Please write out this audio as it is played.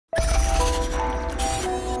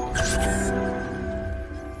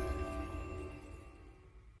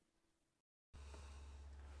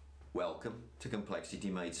Welcome to Complexity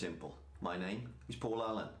Made Simple. My name is Paul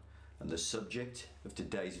Allen, and the subject of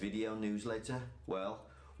today's video newsletter, well,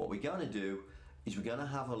 what we're going to do is we're going to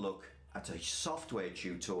have a look at a software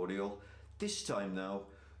tutorial, this time though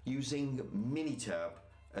using Minitab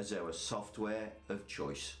as our software of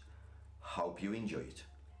choice. Hope you enjoy it.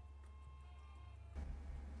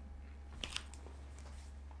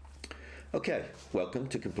 Okay, welcome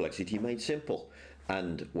to Complexity Made Simple,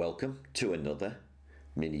 and welcome to another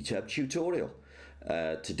Minitab tutorial.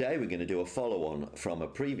 Today we're going to do a follow-on from a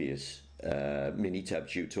previous Minitab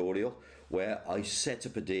tutorial where I set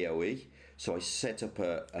up a DOE. So I set up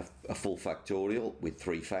a full factorial with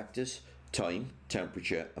 3 factors: time,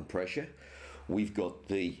 temperature and pressure. We've got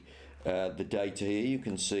the data here. You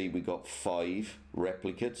can see we've got 5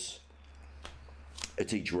 replicates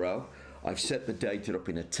at each row. I've set the data up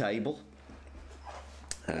in a table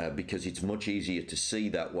because it's much easier to see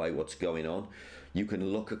that way what's going on. You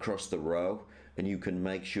can look across the row and you can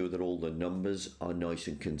make sure that all the numbers are nice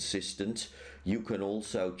and consistent. You can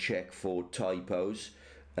also check for typos.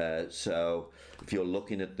 So if you're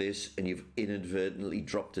looking at this and you've inadvertently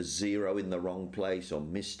dropped a 0 in the wrong place or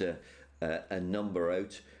missed a number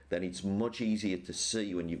out, then it's much easier to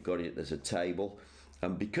see when you've got it as a table.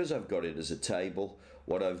 And because I've got it as a table,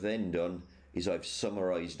 what I've then done is I've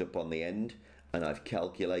summarized up on the end, and I've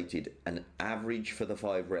calculated an average for the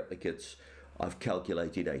 5 replicates. I've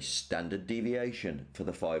calculated a standard deviation for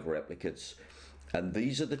the 5 replicates, and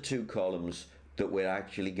these are the 2 columns that we're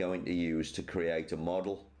actually going to use to create a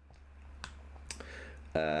model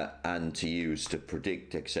and to use to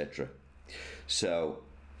predict, etc. So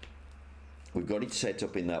we've got it set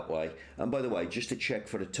up in that way. And by the way, just to check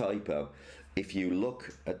for a typo, if you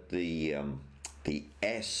look at the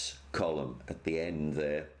S column at the end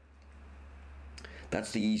there,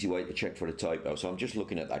 that's the easy way to check for a typo. So I'm just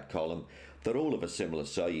looking at that column. They're all of a similar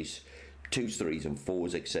size, 2s, 3s and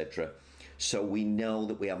 4s, etc. So we know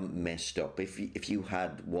that we haven't messed up. If you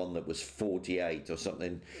had one that was 48 or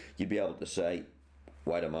something, you'd be able to say,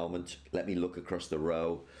 wait a moment, let me look across the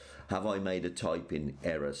row. Have I made a typing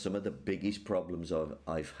error? Some of the biggest problems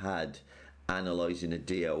I've had analysing a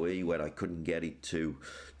DOE where I couldn't get it to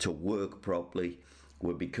work properly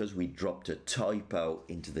were because we dropped a typo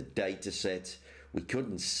into the data set. We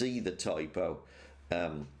couldn't see the typo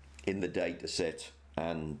in the data set,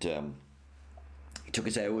 and it took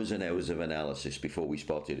us hours and hours of analysis before we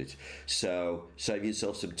spotted it. So save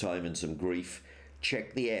yourself some time and some grief.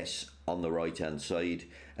 Check the S on the right hand side,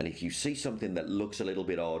 and if you see something that looks a little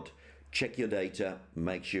bit odd, check your data,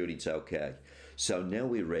 make sure it's okay. So now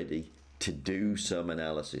we're ready to do some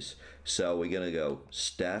analysis. So we're going to go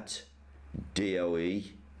Stat DOE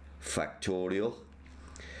Factorial,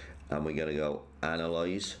 and we're going to go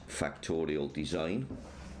Analyze Factorial Design.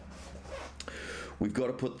 We've got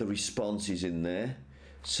to put the responses in there,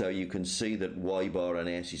 so you can see that Y bar and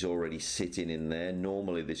S is already sitting in there.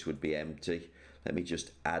 Normally this would be empty. Let me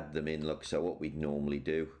just add them in. Look, so what we'd normally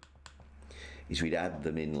do is we'd add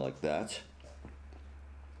them in like that.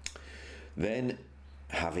 Then,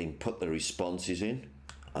 having put the responses in,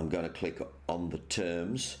 I'm going to click on the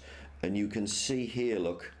terms, and you can see here,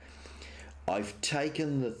 look, I've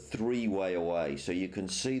taken the 3-way away, so you can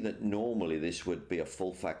see that normally this would be a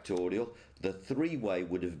full factorial. The 3-way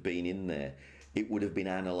would have been in there. It would have been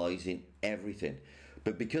analysing everything.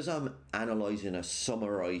 But because I'm analysing a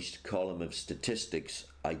summarised column of statistics,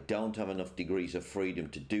 I don't have enough degrees of freedom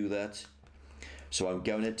to do that. So I'm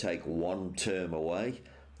going to take one term away.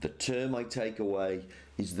 The term I take away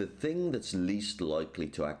is the thing that's least likely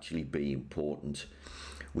to actually be important,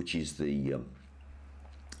 which is the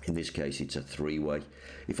in this case it's a 3-way.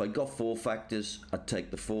 If I got 4 factors, I'd take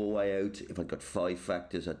the 4-way out. If I got 5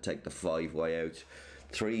 factors, I'd take the 5-way out.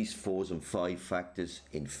 3s, 4s and 5 factors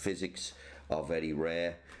in physics are very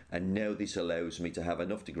rare, and now this allows me to have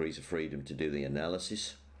enough degrees of freedom to do the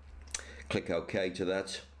analysis. Click OK to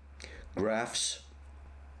that. Graphs.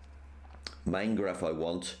 Main graph I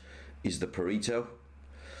want is the Pareto,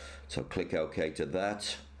 so click OK to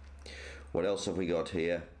that. What else have we got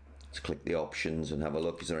here? Let's click the options and have a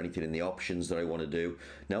look. Is there anything in the options that I want to do?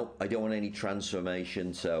 No, I don't want any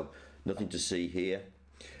transformation, so nothing to see here.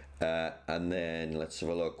 And then let's have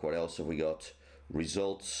a look. What else have we got?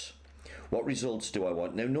 Results. What results do I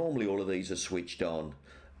want? Now normally all of these are switched on,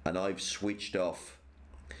 and I've switched off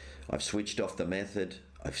the method,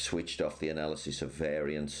 I've switched off the analysis of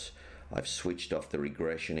variance, I've switched off the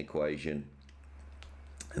regression equation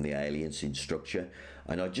and the aliasing structure,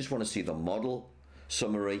 and I just want to see the model,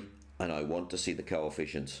 summary and I want to see the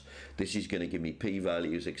coefficients. This is going to give me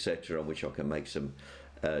p-values, etc., on which I can make some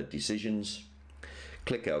decisions.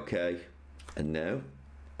 Click OK, and now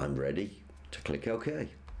I'm ready to click OK.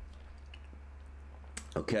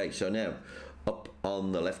 Okay, so now up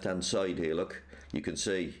on the left hand side here, look, you can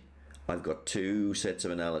see I've got two sets of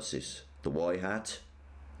analysis, the Y hat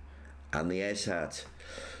and the S hat.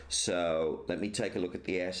 So let me take a look at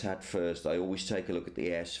the S hat first. I always take a look at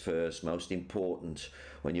the S first, most important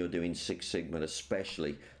when you're doing Six Sigma,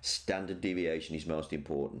 especially standard deviation is most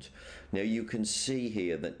important. Now you can see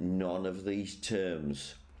here that none of these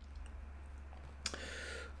terms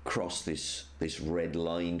cross this red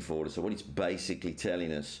line for us. So what it's basically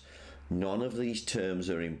telling us, none of these terms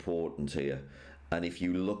are important here. And if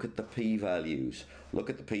you look at the p-values, look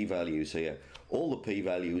at the p-values here, all the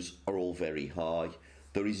p-values are all very high.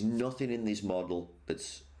 There is nothing in this model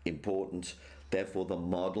that's important, therefore the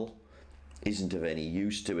model isn't of any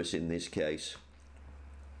use to us in this case.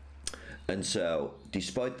 And so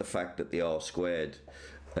despite the fact that the R squared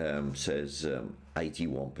says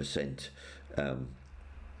 81%,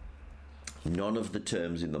 none of the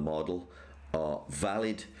terms in the model are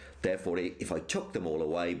valid. Therefore, if I took them all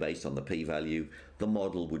away based on the p-value, the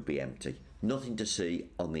model would be empty. Nothing to see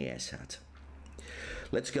on the S hat.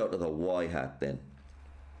 Let's go to the Y hat then.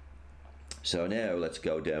 So now let's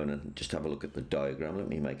go down and just have a look at the diagram. Let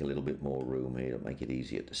me make a little bit more room here to make it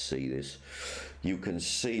easier to see this. You can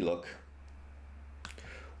see, look,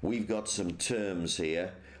 we've got some terms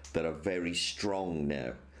here that are very strong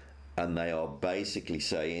now, and they are basically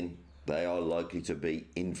saying they are likely to be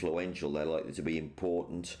influential, they're likely to be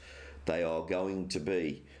important, they are going to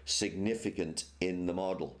be significant in the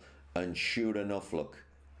model. And sure enough, look,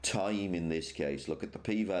 time in this case, look at the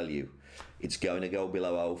p-value, it's going to go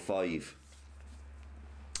below 0.05.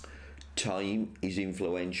 Time is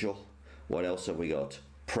influential. What else have we got?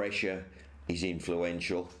 Pressure is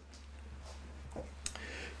influential.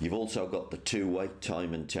 You've also got the two-way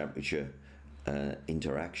time and temperature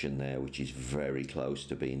interaction there, which is very close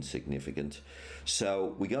to being significant.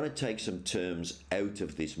 So we're going to take some terms out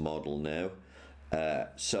of this model now,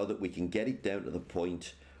 so that we can get it down to the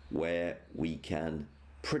point where we can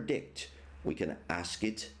predict, we can ask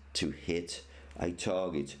it to hit a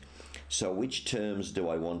target. So which terms do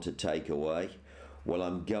I want to take away? Well,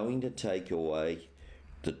 I'm going to take away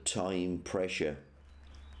the time pressure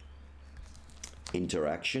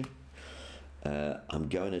interaction. I'm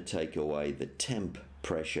going to take away the temp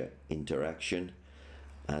pressure interaction,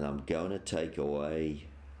 and I'm going to take away,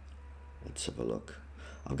 let's have a look,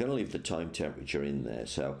 I'm going to leave the time temperature in there.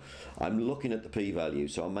 So I'm looking at the p-value,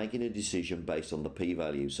 so I'm making a decision based on the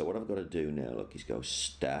p-value. So what I've got to do now, look, is go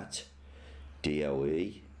Stat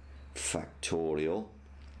DOE Factorial,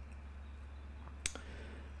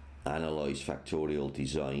 Analyze Factorial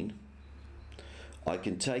Design. I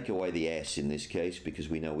can take away the S in this case because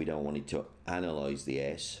we know we don't want it to analyze the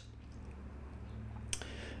S.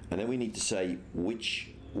 And then we need to say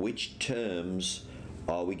which terms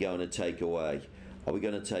are we going to take away. Are we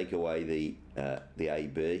going to take away the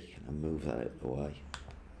AB? And move that out of the way.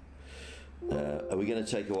 Are we going to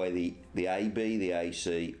take away the AB, the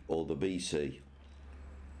AC, or the BC?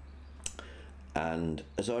 And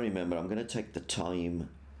as I remember, I'm going to take the time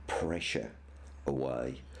pressure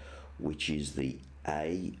away, which is the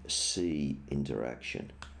AC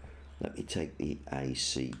interaction. Let me take the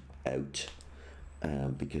AC out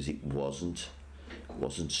because it wasn't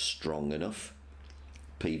strong enough.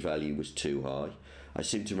 P-value was too high. I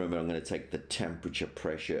seem to remember I'm going to take the temperature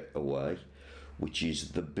pressure away, which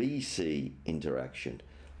is the BC interaction.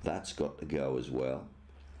 That's got to go as well.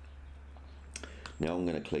 Now I'm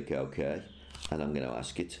going to click OK, and I'm going to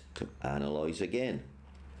ask it to analyze again.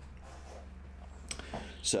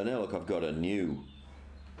 So now look, I've got a new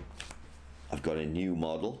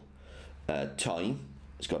model. Time,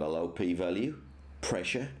 it's got a low p-value.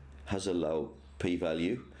 Pressure has a low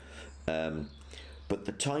p-value. But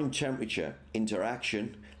the time temperature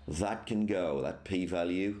interaction, that can go, that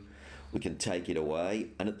p-value, we can take it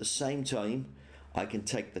away. And at the same time, I can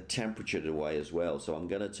take the temperature away as well. So I'm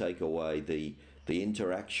going to take away the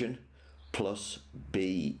interaction plus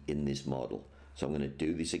B in this model. So I'm going to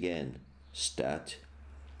do this again. Stat,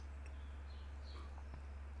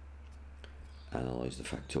 analyze the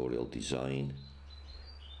factorial design,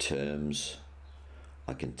 terms,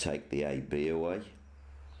 I can take the AB away,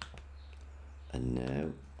 and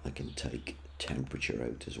now I can take temperature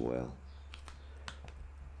out as well.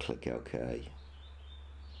 Click OK.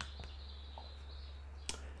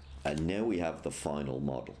 And now we have the final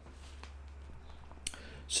model.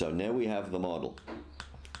 So now we have the model,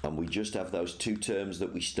 and we just have those two terms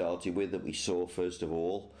that we started with, that we saw first of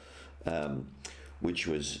all. which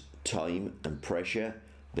was time and pressure.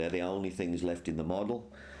 They're the only things left in the model.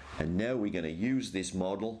 And now we're going to use this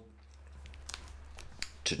model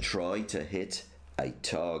to try to hit a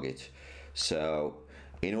target. So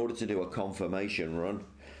in order to do a confirmation run,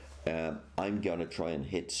 I'm going to try and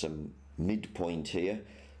hit some midpoint here.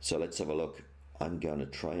 So let's have a look. I'm going to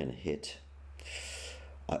try and hit,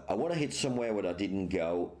 I want to hit somewhere where I didn't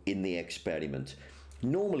go in the experiment.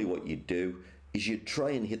 Normally what you do is you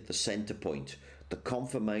try and hit the center point. The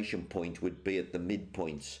confirmation point would be at the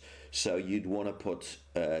midpoints. So you'd want to put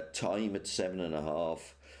time at 7.5,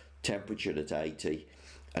 temperature at 80,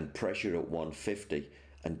 and pressure at 150,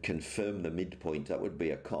 and confirm the midpoint. That would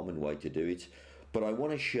be a common way to do it. But I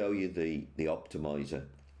want to show you the optimizer.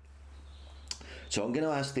 So I'm going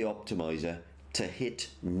to ask the optimizer to hit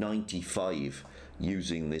 95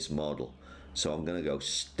 using this model. So I'm going to go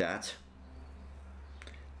Stat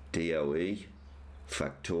DOE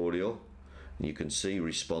Factorial. And you can see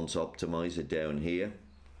response optimizer down here.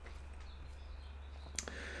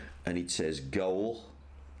 And it says goal.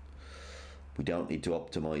 We don't need to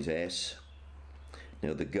optimize S.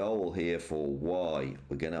 Now the goal here for Y,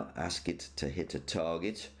 we're going to ask it to hit a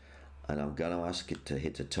target, and I'm going to ask it to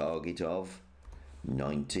hit a target of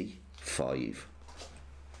 95.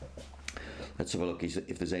 Let's have a look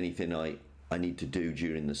if there's anything I need to do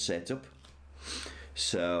during the setup.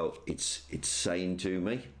 So it's saying to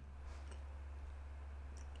me,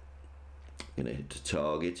 I'm going to hit the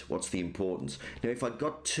target. What's the importance? Now if I'd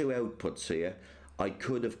got two outputs here, I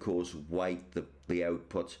could of course weight the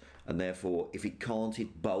output, and therefore if it can't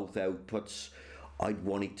hit both outputs, I'd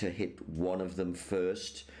want it to hit one of them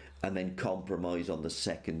first and then compromise on the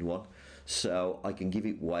second one. So I can give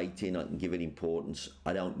it weighting, I can give it importance.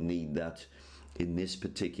 I don't need that in this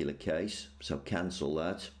particular case, so cancel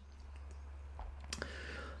that.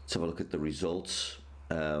 Let's have a look at the results.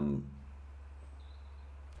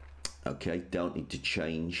 Okay, don't need to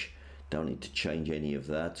change any of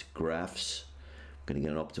that. Graphs, I'm going to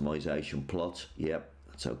get an optimization plot. Yep,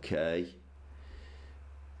 that's okay.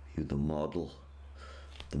 View the model.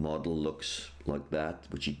 The model looks like that,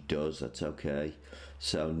 which it does. That's okay.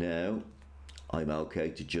 So now I'm okay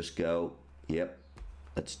to just go, yep,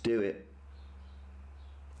 let's do it.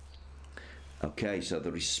 Okay, so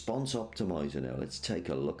the response optimizer now, let's take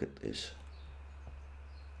a look at this.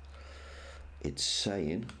 It's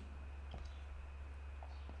saying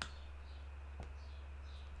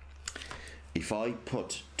if I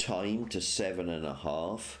put time to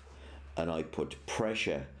 7.5 and I put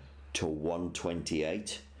pressure to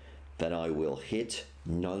 128, then I will hit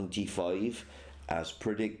 95 as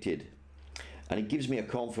predicted. And it gives me a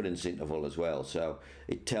confidence interval as well, so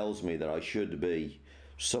it tells me that I should be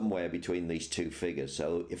somewhere between these two figures.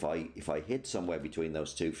 So if I hit somewhere between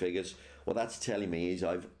those two figures, what that's telling me is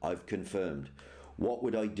I've confirmed. What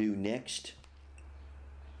would I do next?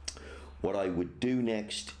 What I would do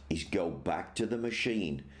next is go back to the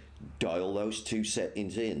machine, dial those two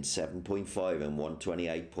settings in, 7.5 and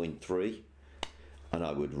 128.3, and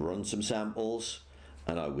I would run some samples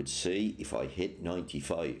and I would see if I hit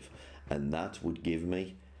 95, and that would give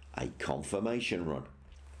me a confirmation run.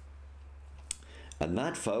 And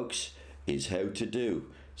that, folks, is how to do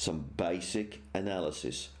some basic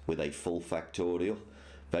analysis with a full factorial.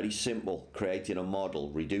 Very simple, creating a model,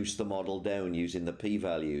 reduce the model down using the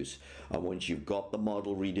p-values, and once you've got the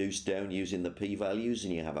model reduced down using the p-values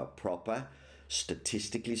and you have a proper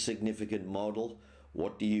statistically significant model,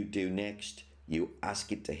 what do you do next? You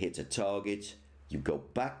ask it to hit a target, you go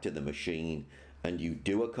back to the machine and you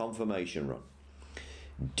do a confirmation run.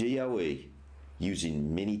 DOE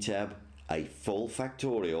using Minitab, a full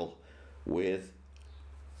factorial with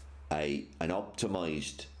an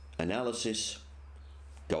optimized analysis.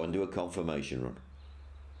 Go and do a confirmation run.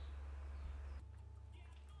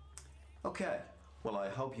 Okay, well, I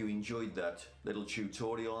hope you enjoyed that little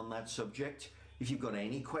tutorial on that subject. If you've got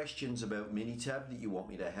any questions about Minitab that you want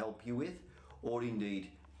me to help you with, or indeed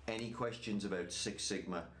any questions about Six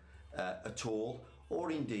Sigma at all, or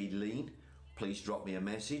indeed Lean, please drop me a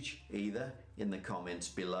message either in the comments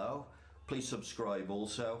below. Please subscribe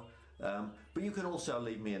also. But you can also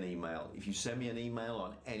leave me an email. If you send me an email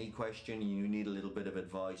on any question and you need a little bit of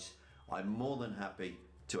advice, I'm more than happy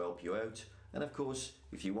to help you out. And of course,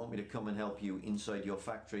 if you want me to come and help you inside your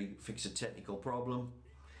factory fix a technical problem,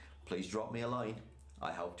 please drop me a line.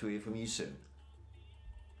 I hope to hear from you soon.